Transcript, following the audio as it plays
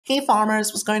Hey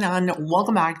farmers, what's going on?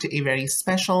 Welcome back to a very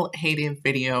special Heyday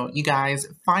video. You guys,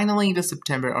 finally the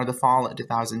September or the fall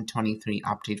 2023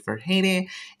 update for Heyday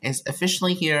is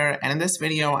officially here. And in this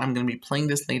video, I'm going to be playing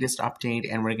this latest update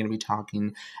and we're going to be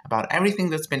talking about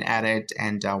everything that's been added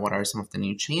and what are some of the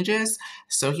new changes.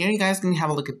 So here you guys can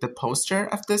have a look at the poster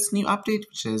of this new update,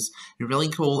 which is really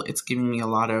cool. It's giving me a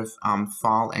lot of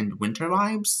fall and winter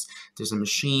vibes. There's a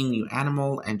machine, new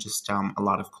animal, and just a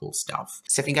lot of cool stuff.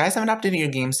 So if you guys haven't updated your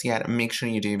games yet, make sure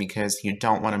you do because you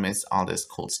don't want to miss all this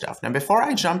cool stuff. Now, before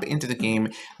I jump into the game,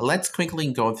 let's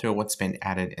quickly go through what's been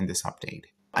added in this update.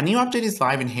 A new update is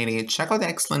live in Heyday. Check out the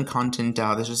excellent content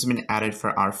that has been added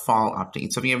for our fall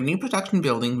update. So we have a new production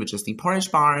building, which is the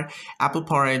Porridge Bar, Apple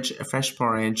Porridge, Fresh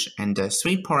Porridge, and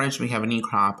Sweet Porridge. We have a new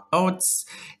crop, Oats.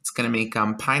 It's going to make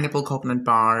Pineapple Coconut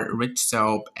Bar, Rich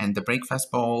Soap, and the Breakfast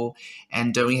Bowl.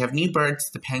 And we have new birds,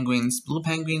 the penguins, Blue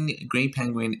Penguin, Gray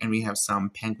Penguin, and we have some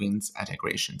penguins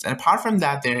decorations. And apart from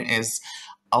that, there is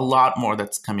a lot more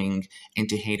that's coming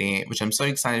into Heyday, which I'm so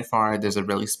excited for. There's a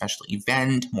really special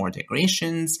event, more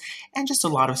decorations, and just a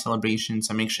lot of celebrations.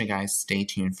 So make sure you guys stay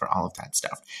tuned for all of that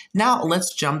stuff. Now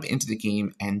let's jump into the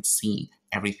game and see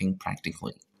everything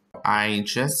practically. I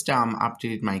just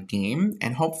updated my game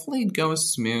and hopefully it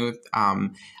goes smooth.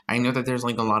 I know that there's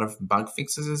like a lot of bug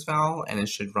fixes as well and it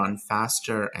should run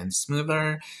faster and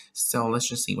smoother. So let's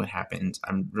just see what happens.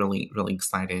 I'm really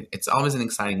excited. It's always an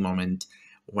exciting moment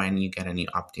when you get a new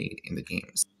update in the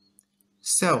games.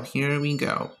 So here we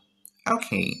go.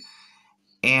 Okay,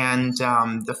 and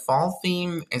the fall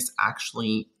theme is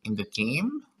actually in the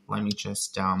game. Let me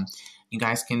just, you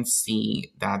guys can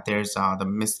see that there's the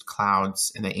mist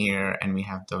clouds in the air and we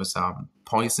have those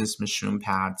poisonous mushroom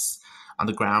pads on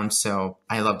the ground. So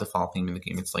I love the fall theme in the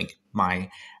game. It's like my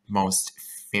most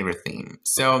favorite theme.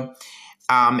 So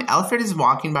Alfred is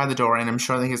walking by the door and I'm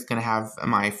sure that he's going to have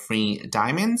my free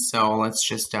diamonds. So let's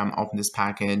just open this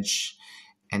package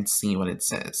and see what it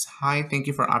says. Hi, thank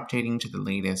you for updating to the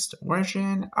latest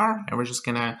version. All right, we're just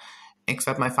going to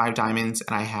accept my 5 diamonds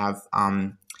and I have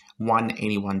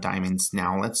 181 diamonds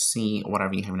now. Let's see what are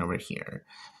we having over here.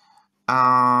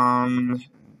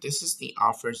 This is the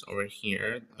offers over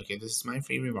here. Okay, this is my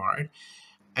free reward.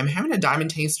 I'm having a diamond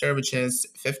taster, which is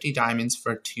 50 diamonds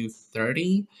for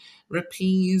 230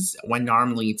 rupees, when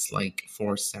normally it's like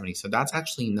 470. So that's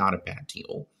actually not a bad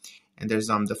deal. And there's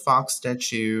the fox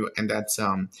statue, and that's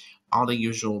all the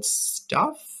usual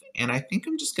stuff. And I think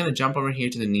I'm just gonna jump over here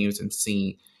to the news and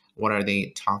see what are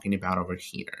they talking about over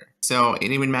here. So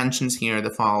it even mentions here the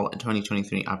fall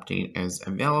 2023 update is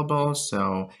available.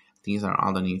 So these are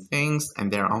all the new things,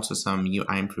 and there are also some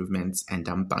UI improvements and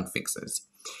bug fixes.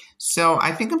 So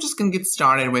I think I'm just going to get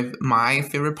started with my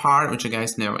favorite part, which you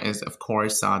guys know is, of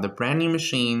course, the brand new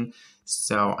machine.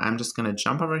 So I'm just going to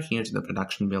jump over here to the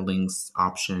production buildings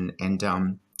option.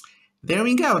 And there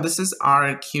we go. This is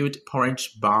our cute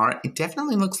porridge bar. It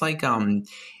definitely looks like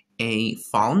a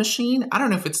fall machine. I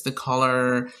don't know if it's the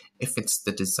color, if it's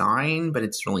the design, but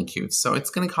it's really cute. So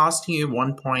it's going to cost you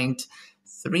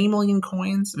 1.3 million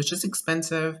coins, which is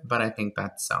expensive, but I think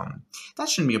that's that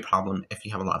shouldn't be a problem if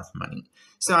you have a lot of money.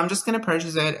 So I'm just going to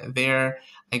purchase it. There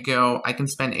I go. I can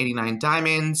spend 89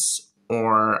 diamonds,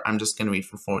 or I'm just going to wait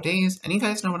for 4 days. And you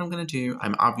guys know what I'm going to do.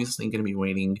 I'm obviously going to be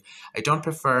waiting. I don't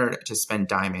prefer to spend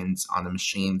diamonds on the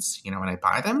machines, when I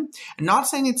buy them. I'm not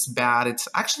saying it's bad. It's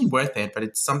actually worth it, but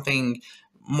it's something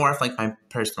more of like my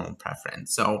personal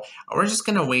preference. So we're just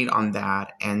going to wait on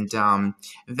that. And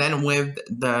then with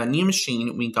the new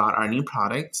machine, we got our new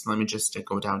products. Let me just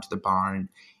go down to the barn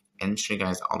and show you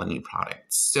guys all the new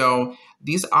products. So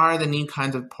these are the new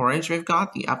kinds of porridge we've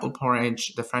got: the apple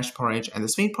porridge, the fresh porridge, and the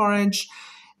sweet porridge.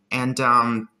 And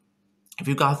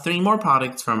we've got 3 more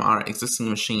products from our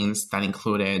existing machines that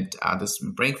included this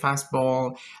breakfast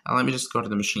bowl. Let me just go to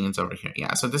the machines over here.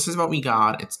 Yeah, so this is what we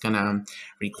got. It's gonna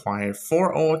require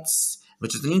 4 oats,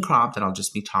 which is the new crop that I'll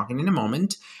just be talking in a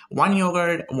moment, 1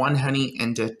 yogurt, 1 honey,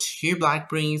 and 2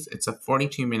 blackberries. It's a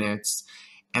 42 minutes.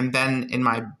 And then in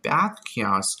my bath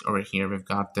kiosk over here, we've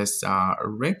got this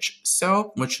rich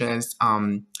soap, which is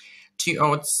 2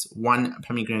 oats, 1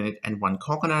 pomegranate, and 1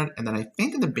 coconut. And then I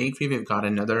think in the bakery, we've got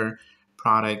another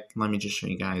product. Let me just show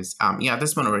you guys. Yeah,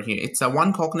 this one over here. It's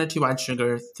 1 coconut, 2 white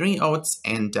sugar, 3 oats,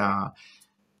 and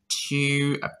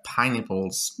 2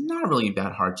 pineapples. Not really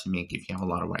that hard to make if you have a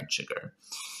lot of white sugar.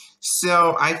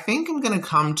 So I think I'm going to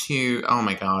come to, oh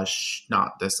my gosh,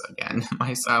 not this again.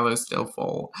 My silo is still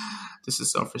full. This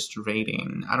is so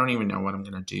frustrating. I don't even know what I'm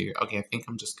going to do. Okay, I think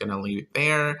I'm just going to leave it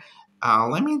there.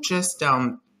 Let me just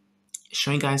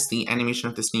show you guys the animation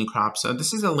of this new crop. So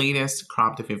this is the latest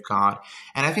crop that we've got.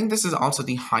 And I think this is also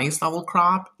the highest level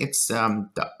crop. It's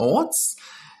the oats.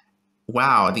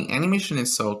 Wow, the animation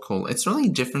is so cool. It's really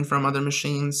different from other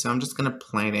machines, so I'm just gonna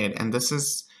plant it, and this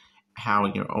is how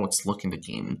your oats look in the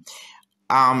game.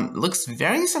 Looks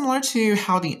very similar to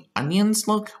how the onions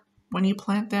look when you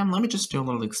plant them. Let me just do a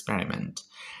little experiment.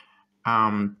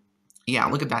 Yeah,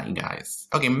 look at that, you guys.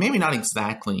 Okay, maybe not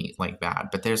exactly like that,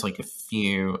 but there's like a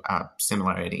few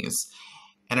similarities.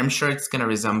 And I'm sure it's gonna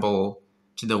resemble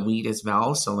to the wheat as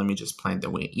well, so let me just plant the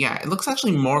wheat. Yeah, it looks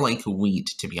actually more like wheat,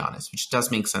 to be honest, which does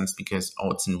make sense because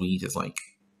oats and wheat is like,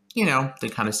 you know, they're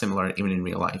kind of similar even in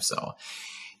real life, so.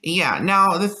 Yeah,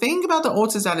 now the thing about the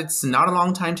oats is that it's not a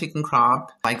long time taking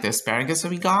crop. Like the asparagus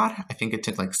that we got, I think it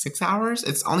took like 6 hours.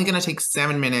 It's only gonna take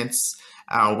 7 minutes,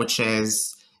 which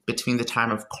is between the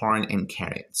time of corn and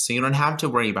carrots. So you don't have to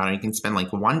worry about it. You can spend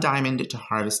like 1 diamond to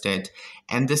harvest it.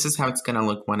 And this is how it's gonna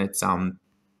look when it's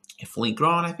fully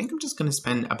grown. I think I'm just gonna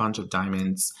spend a bunch of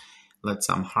diamonds. Let's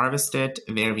harvest it.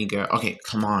 There we go. Okay,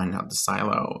 come on, now the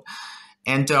silo.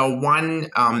 And 1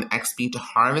 XP to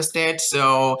harvest it.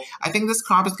 So I think this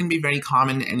crop is going to be very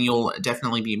common, and you'll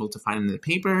definitely be able to find it in the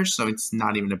paper. So it's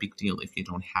not even a big deal if you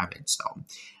don't have it. So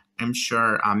I'm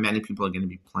sure many people are going to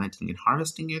be planting and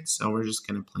harvesting it. So we're just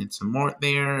going to plant some more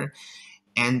there.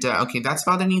 And okay, that's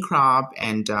about the new crop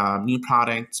and new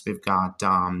products. We've got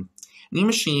new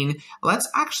machine. Let's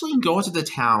actually go to the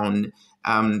town,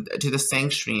 to the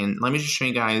sanctuary, and let me just show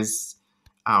you guys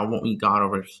what we got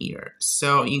over here.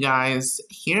 So you guys,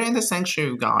 here in the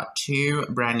sanctuary, we've got 2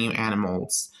 brand new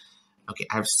animals. Okay,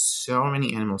 I have so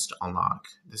many animals to unlock.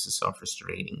 This is so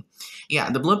frustrating. Yeah,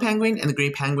 the blue penguin and the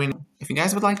gray penguin. If you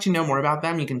guys would like to know more about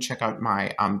them, you can check out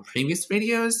my previous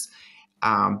videos.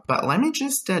 But let me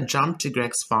just jump to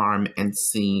Greg's farm and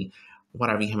see what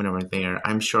are we having over there.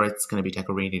 I'm sure it's going to be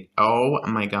decorated. Oh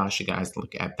my gosh, you guys,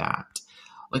 look at that.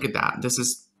 Look at that. This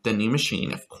is the new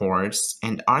machine, of course.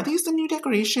 And are these the new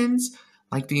decorations?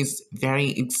 Like these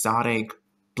very exotic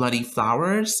bloody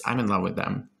flowers? I'm in love with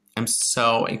them. I'm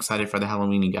so excited for the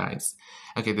Halloween, you guys.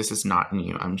 Okay, this is not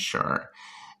new, I'm sure.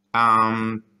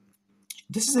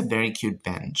 This is a very cute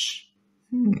bench.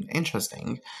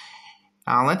 Interesting.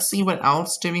 Let's see what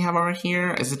else do we have over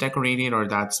here. Is it decorated, or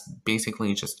that's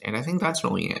basically just it? I think that's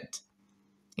really it.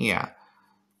 Yeah.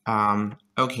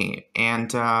 Okay,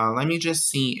 and let me just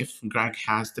see if Greg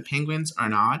has the penguins or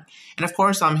not. And of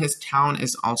course, his town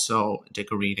is also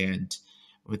decorated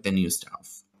with the new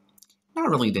stuff. Not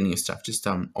really the new stuff, just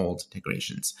old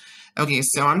decorations. Okay,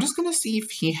 so I'm just gonna see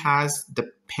if he has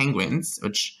the penguins,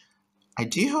 which I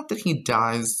do hope that he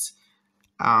does.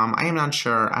 I am not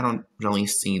sure. I don't really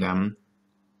see them.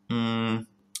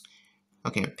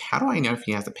 Okay, how do I know if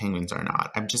he has the penguins or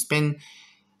not? I've just been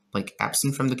like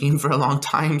absent from the game for a long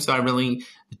time, so I really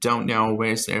don't know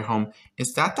where's their home.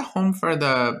 Is that the home for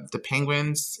the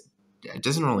penguins? It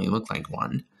doesn't really look like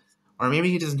one. Or maybe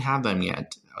he doesn't have them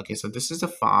yet. Okay, so this is the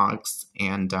fox,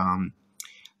 and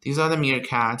these are the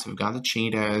meerkats. We've got the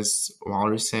cheetahs,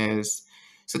 walruses.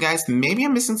 So guys, maybe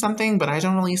I'm missing something, but I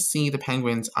don't really see the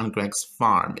penguins on Greg's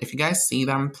farm. If you guys see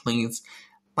them, please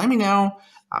let me know.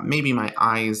 Maybe my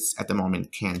eyes at the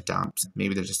moment can't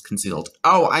maybe they're just concealed.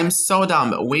 Oh, I'm so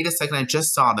dumb. Wait a second, I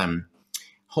just saw them.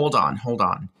 Hold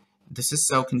on. This is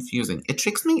so confusing. It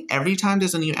tricks me every time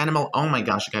there's a new animal. Oh my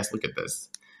gosh, you guys, look at this.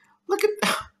 Look at,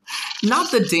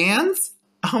 not the dance?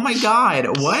 Oh my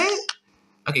god, what?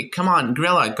 Okay, come on,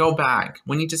 Gorilla, go back.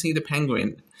 We need to see the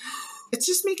penguin. It's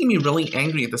just making me really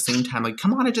angry at the same time. Like,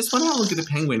 come on, I just want to look at the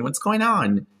penguin. What's going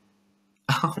on?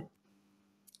 Oh.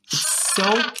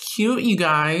 So cute, you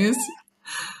guys.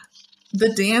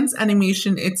 The dance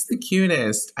animation, it's the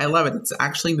cutest. I love it. It's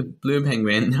actually the blue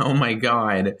penguin. Oh my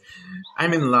god.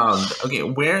 I'm in love. Okay,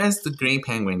 where is the gray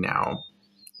penguin now?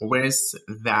 Where's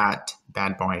that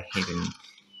bad boy hidden?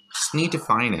 Just need to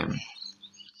find him.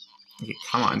 Okay,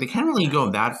 come on. They can't really go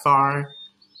that far.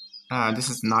 This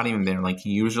is not even their like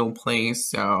usual place,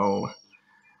 so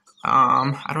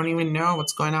I don't even know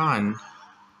what's going on.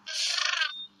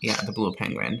 Yeah, the blue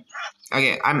penguin.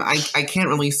 Okay, I can't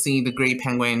really see the gray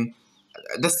penguin.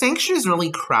 The sanctuary is really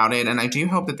crowded, and I do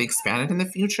hope that they expand it in the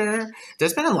future.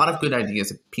 There's been a lot of good ideas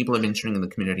that people have been sharing in the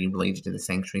community related to the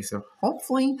sanctuary, so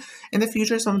hopefully in the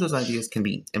future some of those ideas can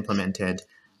be implemented.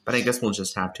 But I guess we'll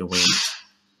just have to wait.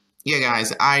 Yeah,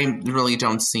 guys, I really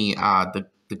don't see the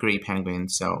gray penguin.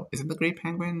 So is it the gray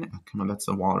penguin? Oh, come on, that's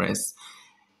the walrus.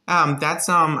 That's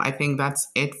I think that's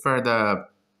it for the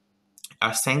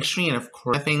sanctuary, and of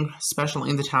course nothing special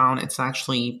in the town. It's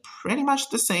actually pretty much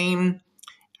the same.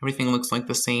 Everything looks like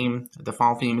the same. The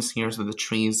fall theme is here, so the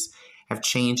trees have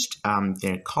changed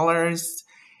their colors.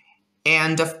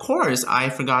 And of course, I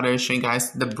forgot to show you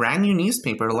guys the brand new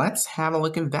newspaper. Let's have a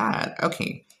look at that.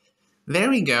 Okay, there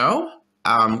we go.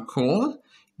 Cool.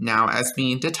 Now, as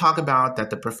we did talk about that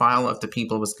the profile of the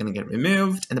people was going to get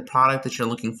removed and the product that you're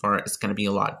looking for is going to be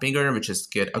a lot bigger, which is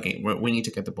good. Okay, we need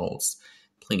to get the bowls.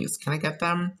 Please, can I get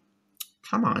them?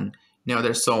 Come on. No,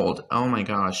 they're sold. Oh my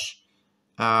gosh.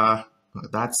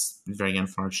 That's very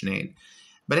unfortunate.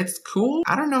 But it's cool.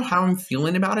 I don't know how I'm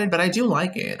feeling about it, but I do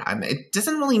like it. It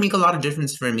doesn't really make a lot of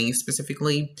difference for me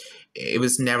specifically. It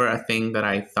was never a thing that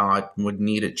I thought would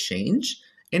need a change,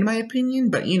 in my opinion.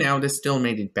 But you know, this still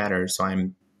made it better, so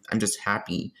I'm just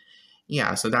happy.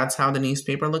 Yeah, so that's how the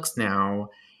newspaper looks now.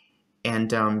 And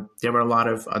there were a lot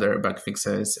of other bug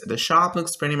fixes. The shop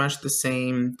looks pretty much the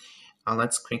same.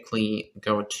 Let's quickly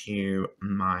go to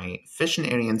my fishing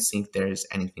area and see if there's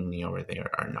anything new over there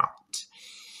or not.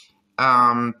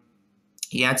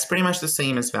 Yeah, it's pretty much the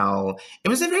same as well. It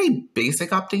was a very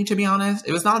basic update, to be honest.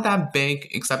 It was not that big,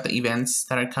 except the events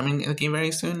that are coming in the game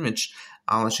very soon, which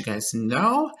I'll let you guys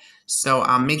know. So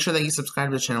make sure that you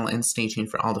subscribe to the channel and stay tuned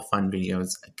for all the fun videos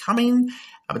coming.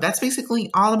 But that's basically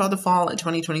all about the fall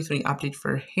 2023 update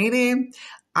for Heyday.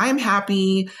 I'm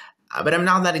happy, but I'm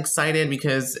not that excited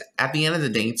because at the end of the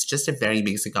day, it's just a very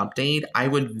basic update. I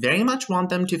would very much want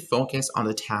them to focus on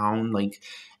the town, like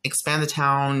expand the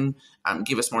town,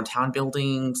 give us more town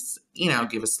buildings, you know,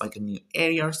 give us like a new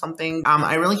area or something.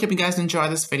 I really hope you guys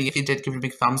enjoyed this video. If you did, give it a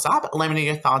big thumbs up. Let me know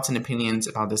your thoughts and opinions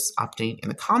about this update in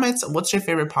the comments. What's your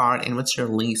favorite part and what's your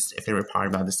least favorite part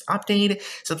about this update?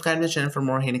 Subscribe to the channel for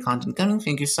more Heyday content coming.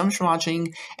 Thank you so much for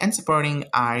watching and supporting.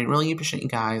 I really appreciate you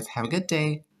guys. Have a good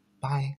day. Bye.